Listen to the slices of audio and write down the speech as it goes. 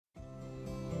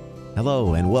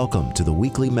Hello and welcome to the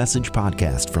weekly message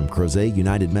podcast from Crozet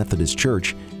United Methodist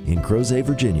Church in Crozet,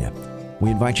 Virginia.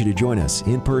 We invite you to join us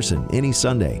in person any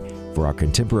Sunday for our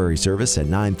contemporary service at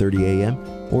 9:30 a.m.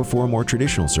 or for a more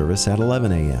traditional service at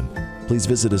 11 a.m. Please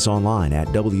visit us online at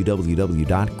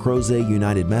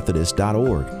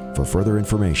www.crozetunitedmethodist.org for further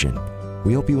information.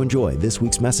 We hope you enjoy this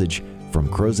week's message from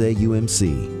Crozet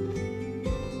UMC.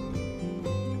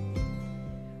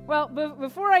 Well,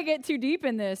 before I get too deep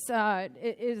in this,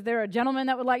 is there a gentleman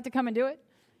that would like to come and do it?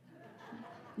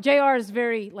 JR is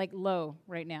very, low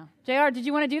right now. JR, did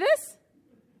you want to do this?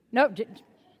 Nope.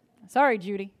 Sorry,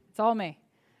 Judy. It's all me.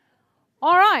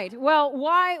 All right. Well,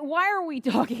 why are we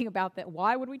talking about that?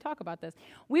 Why would we talk about this?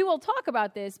 We will talk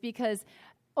about this because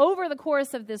over the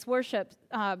course of this worship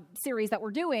series that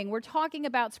we're doing, we're talking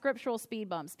about scriptural speed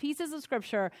bumps, pieces of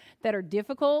scripture that are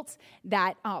difficult,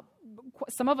 that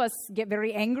some of us get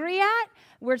very angry at.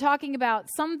 We're talking about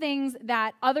some things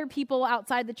that other people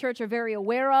outside the church are very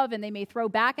aware of, and they may throw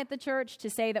back at the church to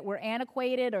say that we're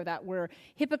antiquated or that we're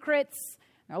hypocrites.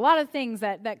 A lot of things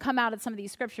that come out of some of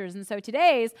these scriptures. And so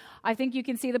I think you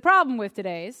can see the problem with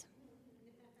today's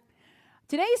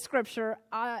scripture,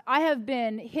 I have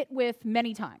been hit with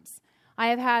many times. I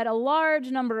have had a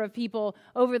large number of people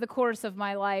over the course of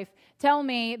my life tell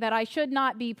me that I should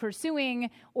not be pursuing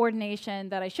ordination,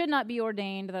 that I should not be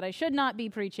ordained, that I should not be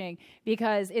preaching,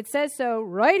 because it says so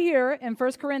right here in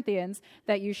 1 Corinthians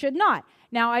that you should not.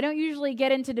 Now, I don't usually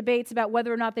get into debates about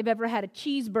whether or not they've ever had a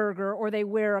cheeseburger or they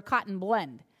wear a cotton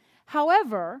blend.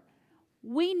 However,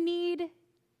 we need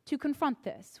to confront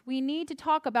this. We need to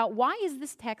talk about, why is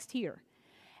this text here?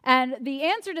 And the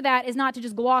answer to that is not to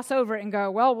just gloss over it and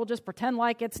go, well, we'll just pretend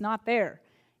like it's not there.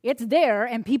 It's there,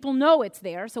 and people know it's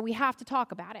there, so we have to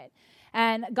talk about it.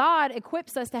 And God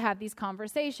equips us to have these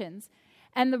conversations.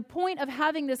 And the point of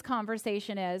having this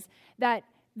conversation is that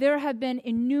there have been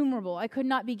innumerable, I could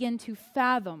not begin to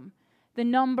fathom the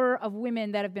number of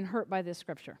women that have been hurt by this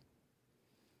scripture.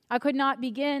 I could not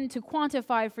begin to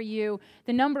quantify for you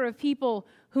the number of people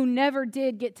who never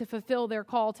did get to fulfill their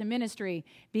call to ministry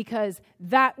because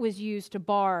that was used to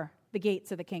bar the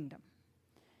gates of the kingdom.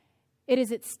 It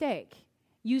is at stake.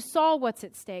 You saw what's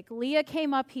at stake. Leah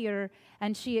came up here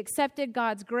and she accepted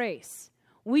God's grace.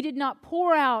 We did not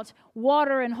pour out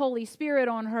water and Holy Spirit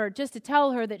on her just to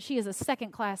tell her that she is a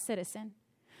second-class citizen.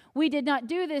 We did not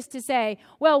do this to say,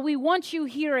 well, we want you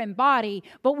here in body,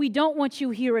 but we don't want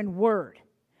you here in word.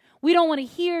 We don't want to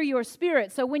hear your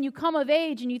spirit. So when you come of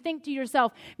age and you think to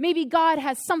yourself, maybe God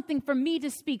has something for me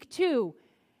to speak to,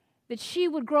 that she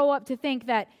would grow up to think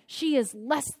that she is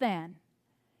less than,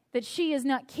 that she is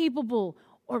not capable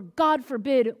or, God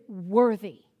forbid,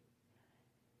 worthy.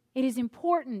 It is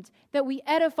important that we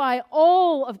edify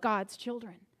all of God's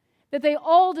children, that they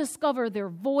all discover their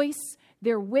voice,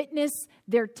 their witness,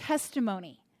 their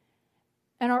testimony,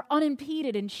 and are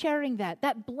unimpeded in sharing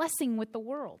that blessing with the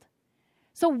world.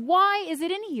 So why is it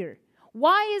in here?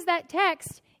 Why is that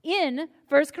text in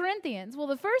 1 Corinthians? Well,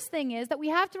 the first thing is that we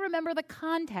have to remember the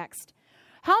context.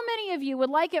 How many of you would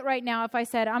like it right now if I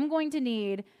said, I'm going to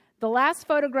need the last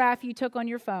photograph you took on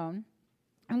your phone,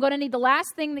 I'm going to need the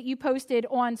last thing that you posted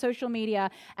on social media,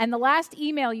 and the last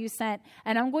email you sent,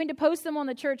 and I'm going to post them on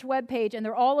the church webpage, and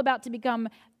they're all about to become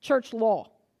church law?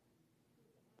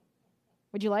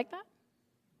 Would you like that?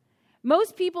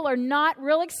 Most people are not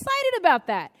real excited about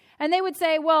that. And they would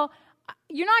say, well,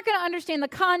 you're not going to understand the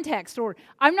context, or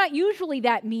I'm not usually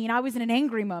that mean. I was in an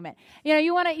angry moment.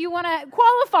 You want to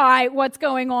qualify what's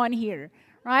going on here,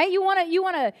 right? You want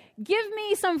to give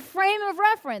me some frame of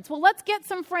reference. Well, let's get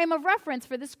some frame of reference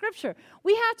for the scripture.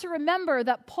 We have to remember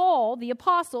that Paul, the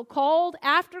apostle, called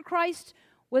after Christ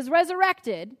was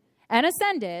resurrected and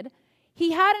ascended,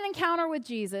 he had an encounter with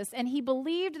Jesus, and he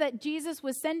believed that Jesus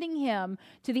was sending him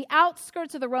to the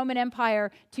outskirts of the Roman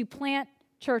Empire to plant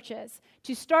churches,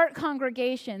 to start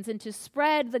congregations, and to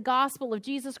spread the gospel of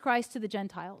Jesus Christ to the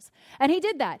Gentiles. And he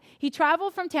did that. He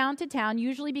traveled from town to town,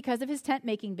 usually because of his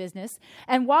tent-making business.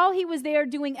 And while he was there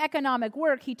doing economic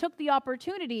work, he took the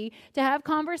opportunity to have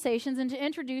conversations and to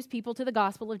introduce people to the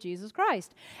gospel of Jesus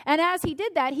Christ. And as he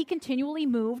did that, he continually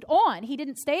moved on. He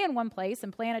didn't stay in one place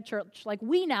and plant a church like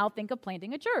we now think of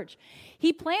planting a church.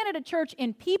 He planted a church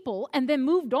in people and then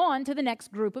moved on to the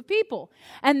next group of people.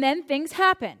 And then things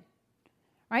happen.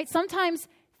 Right? Sometimes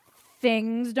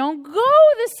things don't go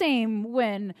the same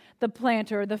when the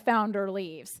planter, the founder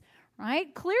leaves.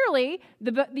 Right? Clearly,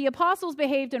 the apostles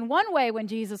behaved in one way when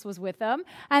Jesus was with them,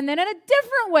 and then in a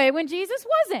different way when Jesus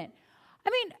wasn't. I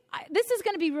mean, this is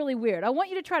going to be really weird. I want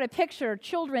you to try to picture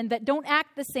children that don't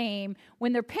act the same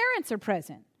when their parents are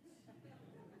present.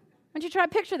 I want you to try to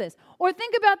picture this. Or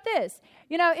think about this.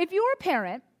 If you're a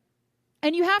parent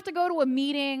and you have to go to a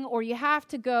meeting, or you have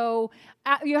to go,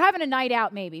 you're having a night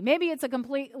out maybe. Maybe it's a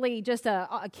completely just a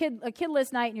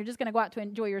kidless night, and you're just going to go out to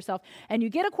enjoy yourself. And you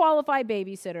get a qualified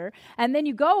babysitter, and then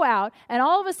you go out, and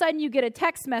all of a sudden you get a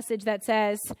text message that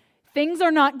says, things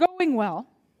are not going well.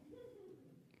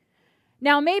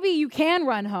 Now, maybe you can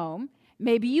run home.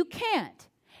 Maybe you can't.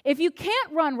 If you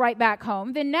can't run right back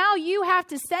home, then now you have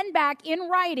to send back in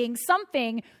writing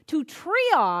something to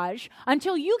triage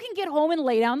until you can get home and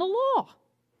lay down the law.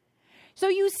 So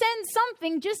you send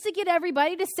something just to get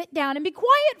everybody to sit down and be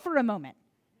quiet for a moment.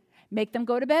 Make them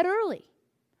go to bed early.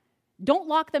 Don't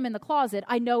lock them in the closet.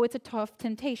 I know it's a tough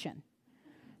temptation.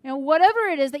 Whatever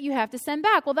it is that you have to send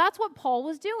back. Well, that's what Paul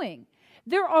was doing.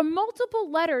 There are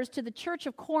multiple letters to the church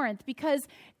of Corinth because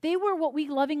they were what we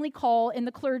lovingly call in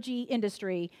the clergy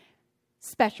industry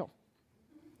special.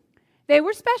 They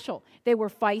were special. They were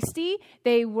feisty.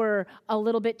 They were a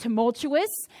little bit tumultuous.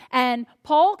 And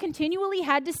Paul continually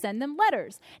had to send them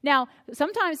letters. Now,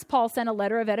 sometimes Paul sent a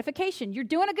letter of edification. You're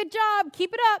doing a good job.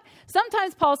 Keep it up.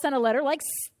 Sometimes Paul sent a letter like,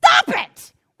 stop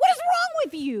it! What is wrong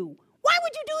with you? Why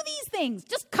would you do these things?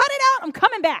 Just cut it out. I'm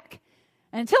coming back.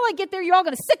 And until I get there, you're all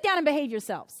going to sit down and behave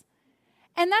yourselves.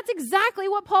 And that's exactly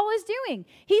what Paul is doing.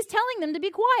 He's telling them to be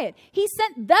quiet. He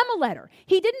sent them a letter.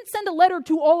 He didn't send a letter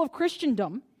to all of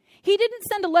Christendom. He didn't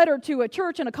send a letter to a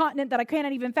church in a continent that I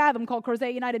cannot even fathom called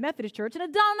Crozet United Methodist Church, and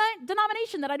a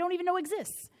denomination that I don't even know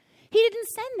exists. He didn't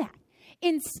send that.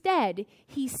 Instead,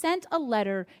 he sent a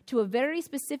letter to a very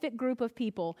specific group of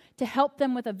people to help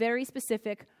them with a very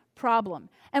specific problem.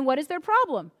 And what is their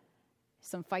problem?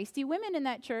 Some feisty women in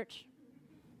that church.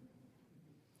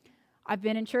 I've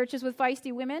been in churches with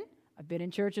feisty women. I've been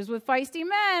in churches with feisty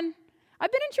men.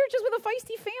 I've been in churches with a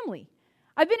feisty family.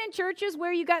 I've been in churches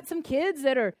where you got some kids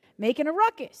that are making a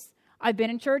ruckus. I've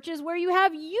been in churches where you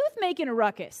have youth making a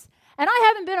ruckus. And I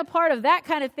haven't been a part of that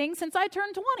kind of thing since I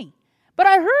turned 20. But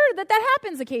I heard that that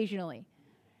happens occasionally.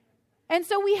 And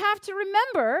so we have to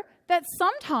remember that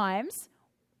sometimes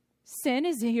sin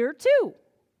is here too,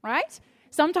 right?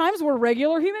 Sometimes we're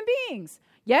regular human beings.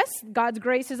 Yes, God's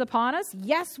grace is upon us.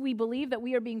 Yes, we believe that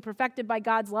we are being perfected by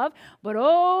God's love. But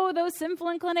oh, those sinful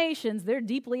inclinations, they're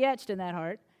deeply etched in that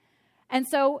heart. And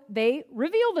so they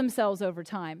reveal themselves over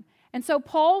time. And so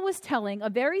Paul was telling a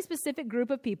very specific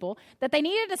group of people that they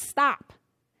needed to stop.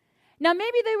 Now,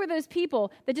 maybe they were those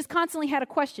people that just constantly had a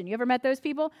question. You ever met those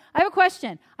people? I have a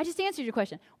question. I just answered your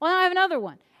question. Well, now I have another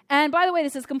one. And by the way,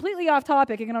 this is completely off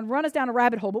topic. You're going to run us down a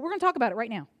rabbit hole, but we're going to talk about it right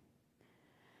now.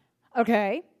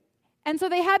 Okay? And so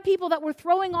they had people that were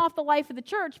throwing off the life of the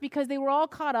church because they were all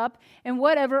caught up in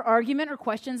whatever argument or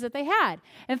questions that they had.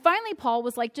 And finally, Paul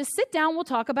was like, just sit down, we'll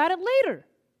talk about it later.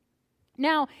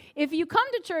 Now, if you come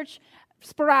to church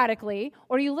sporadically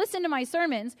or you listen to my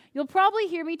sermons, you'll probably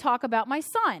hear me talk about my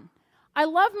son. I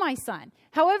love my son.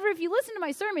 However, if you listen to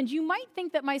my sermons, you might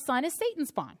think that my son is Satan's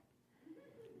spawn.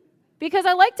 Because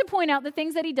I like to point out the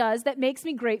things that he does that makes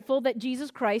me grateful that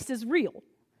Jesus Christ is real.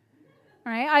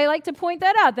 All right? I like to point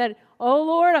that out, that, oh,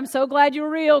 Lord, I'm so glad you're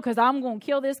real because I'm going to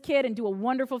kill this kid and do a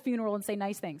wonderful funeral and say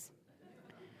nice things.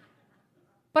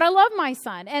 But I love my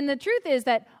son. And the truth is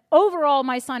that overall,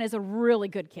 my son is a really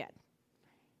good kid.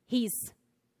 He's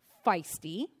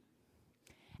feisty.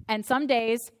 And some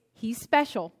days, he's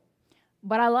special.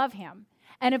 But I love him.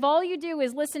 And if all you do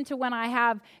is listen to when I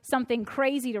have something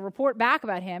crazy to report back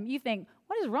about him, you think,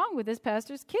 what is wrong with this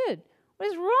pastor's kid? What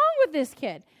is wrong with this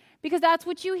kid? Because that's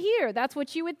what you hear. That's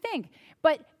what you would think.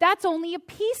 But that's only a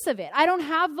piece of it. I don't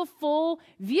have the full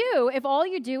view if all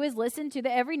you do is listen to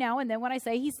the every now and then when I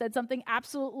say he said something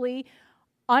absolutely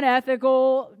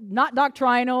unethical, not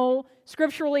doctrinal,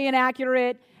 scripturally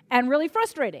inaccurate, and really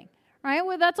frustrating. Right?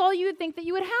 Well, that's all you would think that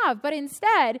you would have. But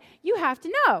instead, you have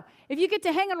to know. If you get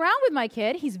to hang around with my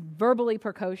kid, he's verbally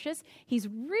precocious, he's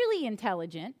really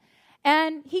intelligent,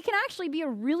 and he can actually be a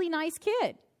really nice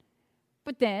kid.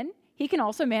 But then he can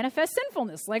also manifest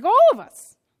sinfulness like all of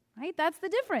us. Right? That's the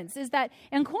difference, is that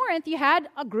in Corinth, you had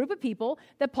a group of people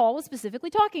that Paul was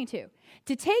specifically talking to.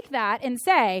 To take that and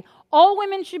say, all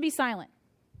women should be silent.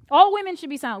 All women should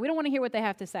be silent. We don't want to hear what they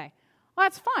have to say. Well,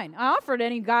 that's fine. I offered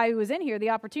any guy who was in here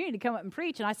the opportunity to come up and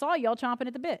preach, and I saw y'all chomping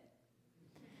at the bit.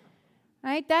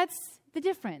 Right? That's the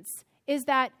difference, is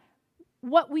that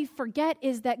what we forget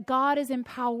is that God is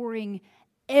empowering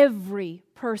every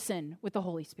person with the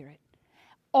Holy Spirit.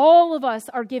 All of us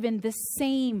are given the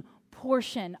same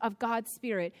portion of God's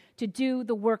Spirit to do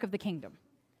the work of the kingdom.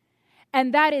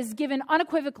 And that is given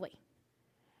unequivocally.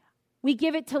 We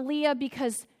give it to Leah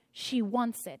because she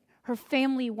wants it. Her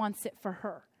family wants it for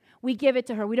her. We give it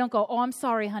to her. We don't go, oh, I'm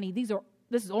sorry, honey, this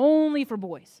is only for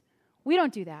boys. We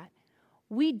don't do that.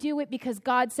 We do it because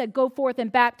God said, go forth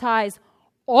and baptize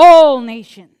all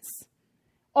nations,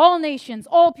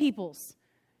 all peoples,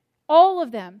 all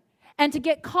of them. And to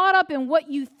get caught up in what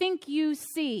you think you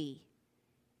see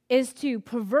is to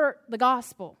pervert the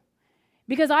gospel.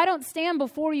 Because I don't stand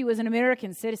before you as an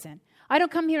American citizen. I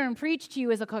don't come here and preach to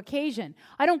you as a Caucasian.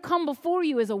 I don't come before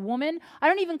you as a woman. I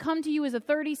don't even come to you as a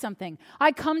 30-something.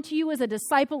 I come to you as a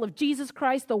disciple of Jesus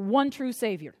Christ, the one true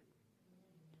Savior.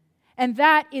 And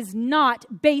that is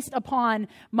not based upon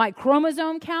my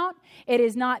chromosome count. It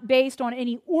is not based on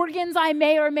any organs I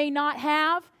may or may not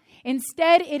have.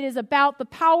 Instead, it is about the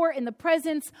power and the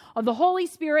presence of the Holy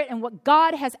Spirit and what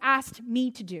God has asked me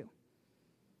to do.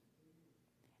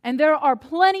 And there are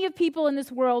plenty of people in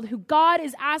this world who God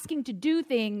is asking to do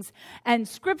things, and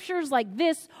scriptures like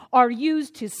this are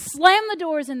used to slam the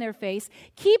doors in their face,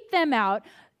 keep them out,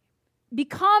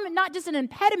 become not just an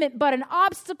impediment, but an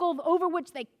obstacle over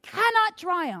which they cannot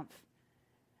triumph.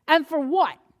 And for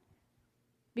what?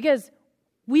 Because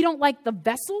we don't like the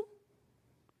vessel?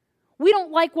 We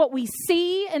don't like what we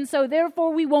see, and so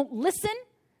therefore we won't listen?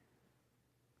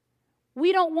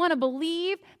 We don't want to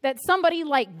believe that somebody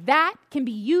like that can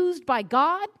be used by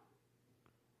God?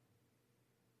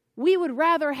 We would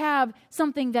rather have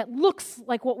something that looks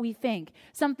like what we think,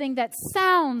 something that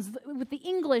sounds with the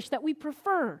English that we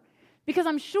prefer. Because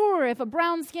I'm sure if a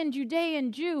brown-skinned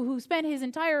Judean Jew who spent his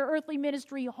entire earthly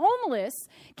ministry homeless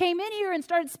came in here and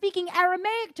started speaking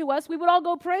Aramaic to us, we would all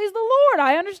go, "Praise the Lord,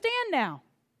 I understand now."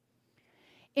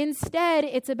 Instead,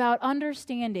 it's about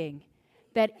understanding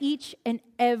that each and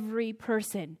every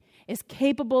person is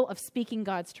capable of speaking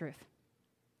God's truth.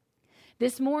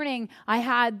 This morning, I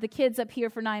had the kids up here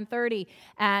for 9:30,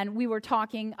 and we were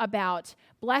talking about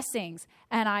blessings.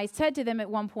 And I said to them at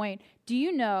one point, "Do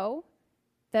you know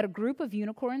that a group of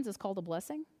unicorns is called a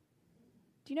blessing?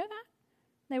 Do you know that?"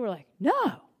 They were like, "No."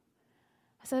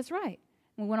 I said, "That's right."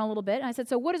 And we went on a little bit, and I said,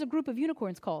 "So what is a group of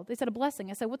unicorns called?" They said, "A blessing."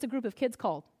 I said, "What's a group of kids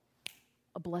called?"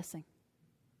 "A blessing."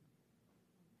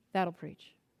 That'll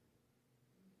preach.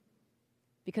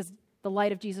 Because the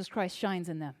light of Jesus Christ shines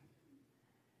in them.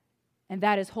 And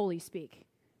that is holy speak.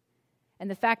 And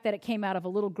the fact that it came out of a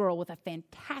little girl with a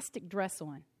fantastic dress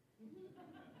on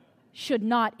should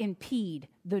not impede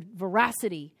the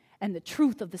veracity and the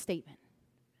truth of the statement.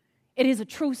 It is a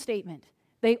true statement.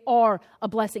 They are a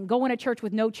blessing. Go in a church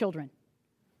with no children.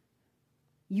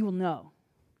 You will know.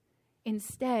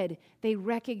 Instead, they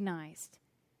recognized,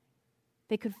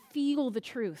 they could feel the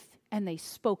truth, and they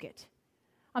spoke it.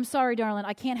 "I'm sorry, darling,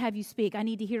 I can't have you speak. I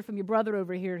need to hear from your brother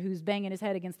over here who's banging his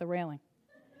head against the railing."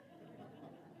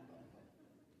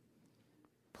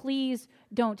 Please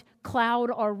don't cloud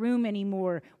our room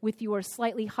anymore with your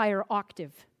slightly higher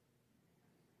octave.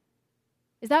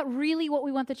 Is that really what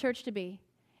we want the church to be?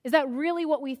 Is that really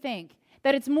what we think?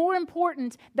 That it's more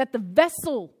important that the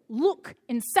vessel look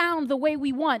and sound the way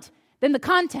we want than the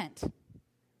content?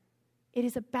 It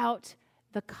is about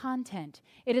the content.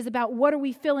 It is about what are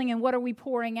we filling and what are we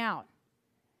pouring out.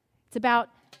 It's about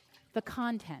the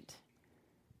content.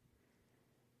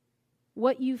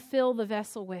 What you fill the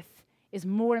vessel with is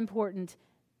more important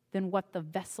than what the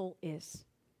vessel is.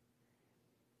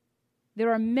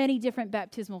 There are many different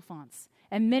baptismal fonts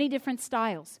and many different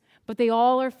styles, but they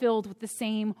all are filled with the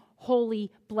same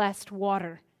holy, blessed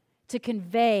water to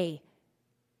convey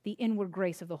the inward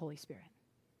grace of the Holy Spirit.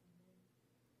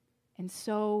 And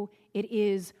so it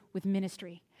is with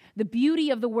ministry. The beauty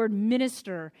of the word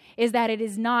minister is that it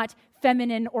is not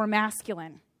feminine or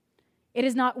masculine. It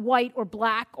is not white or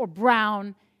black or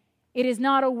brown. It is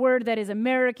not a word that is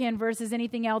American versus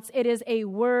anything else. It is a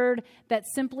word that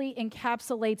simply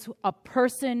encapsulates a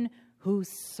person who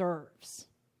serves.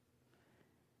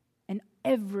 And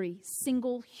every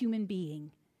single human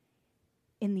being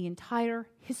in the entire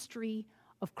history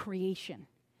of creation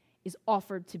is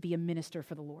offered to be a minister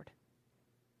for the Lord.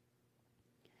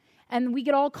 And we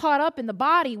get all caught up in the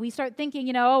body. We start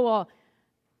thinking, "Oh, well,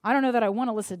 I don't know that I want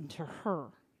to listen to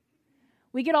her."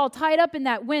 We get all tied up in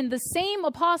that when the same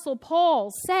Apostle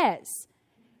Paul says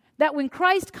that when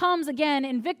Christ comes again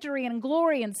in victory and in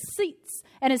glory and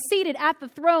is seated at the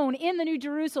throne in the New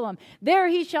Jerusalem, there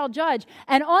he shall judge.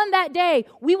 And on that day,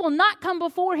 we will not come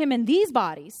before him in these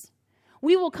bodies.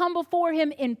 We will come before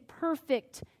him in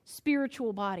perfect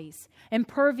spiritual bodies,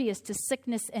 impervious to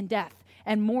sickness and death,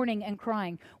 and mourning and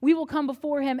crying. We will come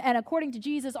before him, and according to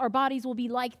Jesus, our bodies will be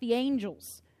like the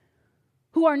angels,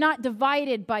 who are not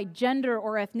divided by gender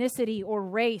or ethnicity or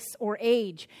race or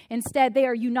age. Instead, they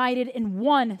are united in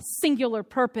one singular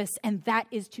purpose, and that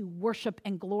is to worship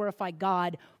and glorify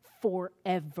God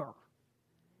forever.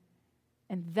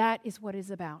 And that is what it is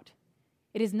about.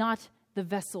 It is not the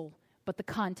vessel, but the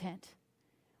content.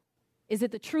 Is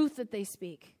it the truth that they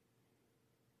speak?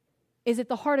 Is it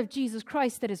the heart of Jesus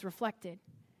Christ that is reflected?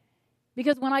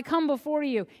 Because when I come before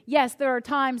you, yes, there are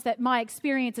times that my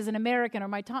experience as an American or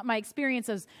my experience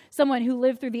as someone who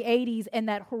lived through the 80s and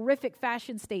that horrific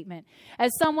fashion statement,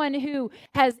 as someone who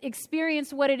has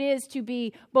experienced what it is to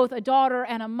be both a daughter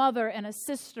and a mother and a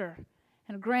sister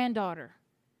and a granddaughter,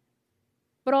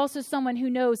 but also someone who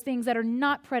knows things that are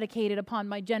not predicated upon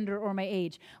my gender or my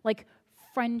age, like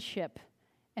friendship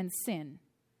and sin.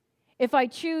 If I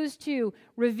choose to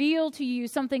reveal to you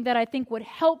something that I think would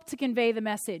help to convey the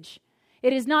message,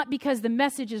 it is not because the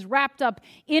message is wrapped up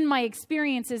in my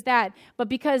experience as that, but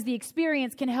because the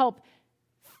experience can help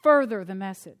further the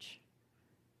message.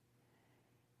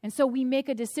 And so we make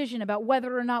a decision about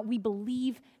whether or not we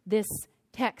believe this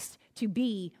text to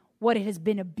be what it has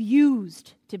been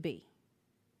abused to be.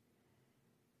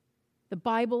 The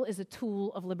Bible is a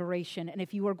tool of liberation, and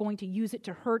if you are going to use it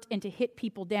to hurt and to hit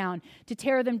people down, to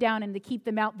tear them down and to keep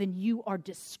them out, then you are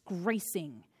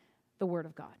disgracing the Word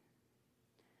of God.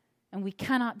 And we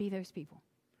cannot be those people.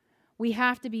 We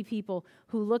have to be people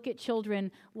who look at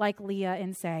children like Leah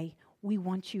and say, we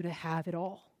want you to have it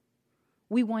all.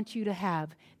 We want you to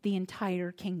have the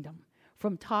entire kingdom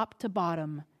from top to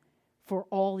bottom for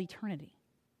all eternity.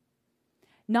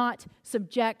 Not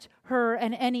subject her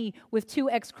and any with 2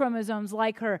 X chromosomes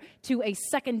like her to a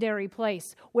secondary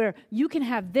place where you can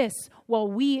have this while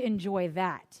we enjoy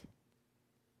that.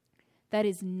 That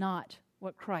is not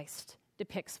what Christ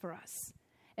depicts for us.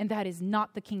 And that is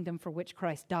not the kingdom for which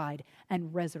Christ died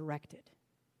and resurrected.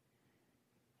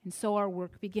 And so our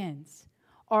work begins.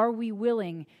 Are we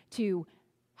willing to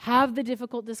have the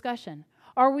difficult discussion?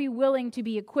 Are we willing to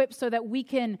be equipped so that we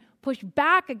can push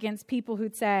back against people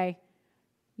who'd say,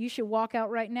 you should walk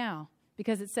out right now,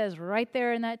 because it says right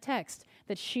there in that text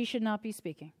that she should not be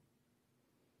speaking?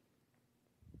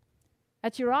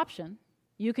 That's your option.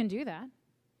 You can do that.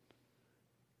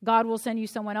 God will send you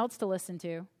someone else to listen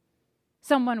to.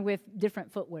 Someone with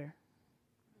different footwear.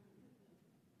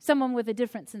 Someone with a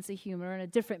different sense of humor and a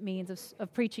different means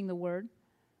of preaching the word.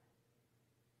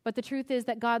 But the truth is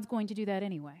that God's going to do that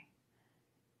anyway.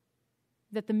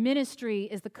 That the ministry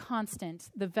is the constant,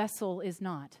 the vessel is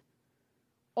not.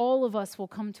 All of us will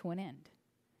come to an end.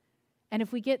 And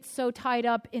if we get so tied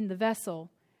up in the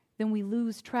vessel, then we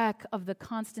lose track of the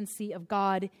constancy of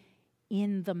God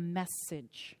in the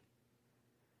message.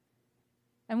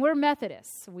 And we're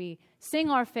Methodists. We sing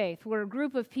our faith. We're a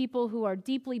group of people who are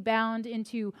deeply bound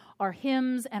into our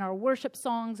hymns and our worship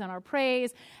songs and our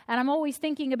praise. And I'm always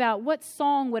thinking about what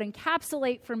song would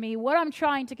encapsulate for me what I'm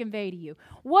trying to convey to you.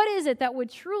 What is it that would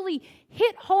truly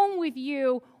hit home with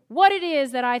you what it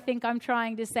is that I think I'm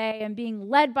trying to say and being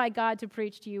led by God to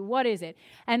preach to you? What is it?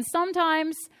 And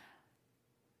sometimes,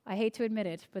 I hate to admit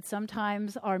it, but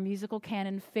sometimes our musical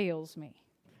canon fails me.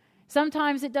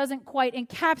 Sometimes it doesn't quite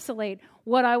encapsulate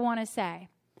what I want to say.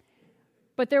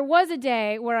 But there was a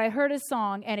day where I heard a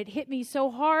song and it hit me so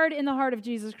hard in the heart of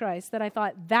Jesus Christ that I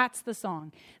thought, that's the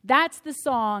song. That's the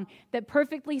song that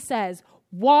perfectly says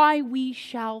why we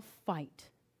shall fight.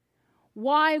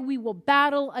 Why we will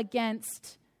battle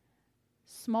against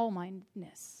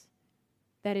small-mindedness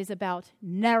that is about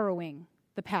narrowing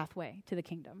the pathway to the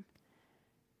kingdom.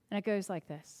 And it goes like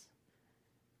this.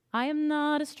 I am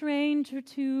not a stranger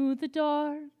to the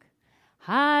dark.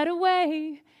 Hide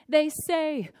away, they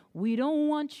say, we don't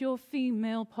want your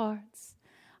female parts.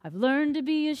 I've learned to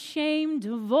be ashamed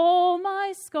of all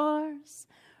my scars.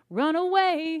 Run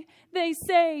away, they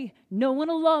say, no one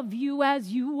will love you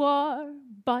as you are.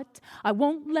 But I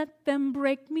won't let them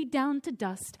break me down to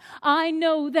dust. I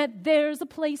know that there's a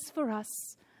place for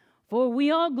us, for we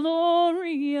are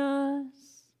glorious.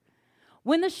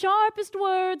 When the sharpest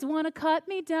words want to cut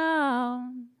me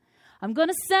down, I'm going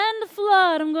to send a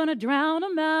flood, I'm going to drown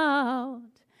them out.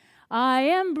 I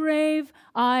am brave,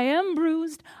 I am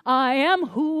bruised, I am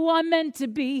who I'm meant to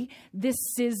be. This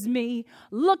is me.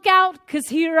 Look out, 'cause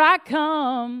here I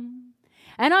come.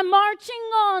 And I'm marching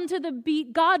on to the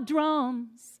beat God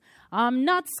drums. I'm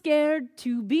not scared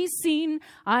to be seen.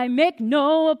 I make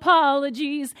no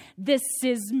apologies. This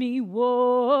is me.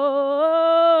 Whoa,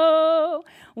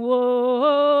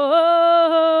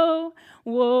 whoa,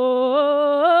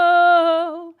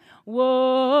 whoa, whoa,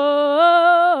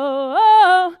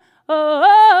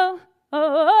 oh,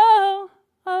 oh,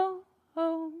 oh,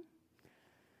 oh.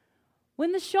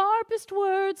 When the sharpest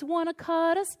words want to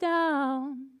cut us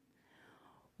down,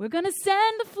 we're going to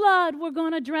send a flood, we're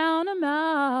going to drown them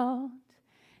out.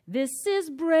 This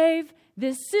is brave,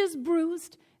 this is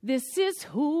bruised, this is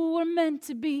who we're meant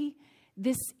to be.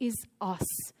 This is us.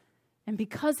 And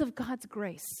because of God's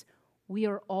grace, we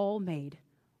are all made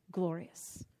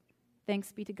glorious.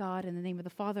 Thanks be to God, in the name of the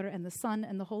Father, and the Son,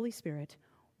 and the Holy Spirit,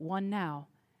 one now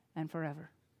and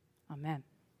forever. Amen.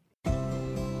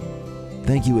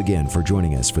 Thank you again for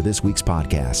joining us for this week's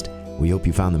podcast. We hope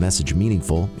you found the message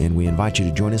meaningful, and we invite you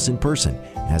to join us in person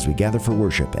as we gather for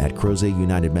worship at Crozet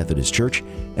United Methodist Church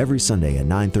every Sunday at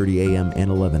 9:30 a.m.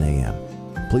 and 11 a.m.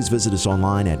 Please visit us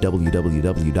online at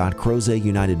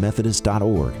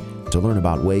www.crozetunitedmethodist.org to learn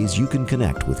about ways you can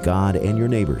connect with God and your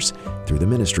neighbors through the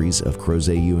ministries of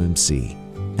Crozet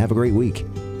UMC. Have a great week.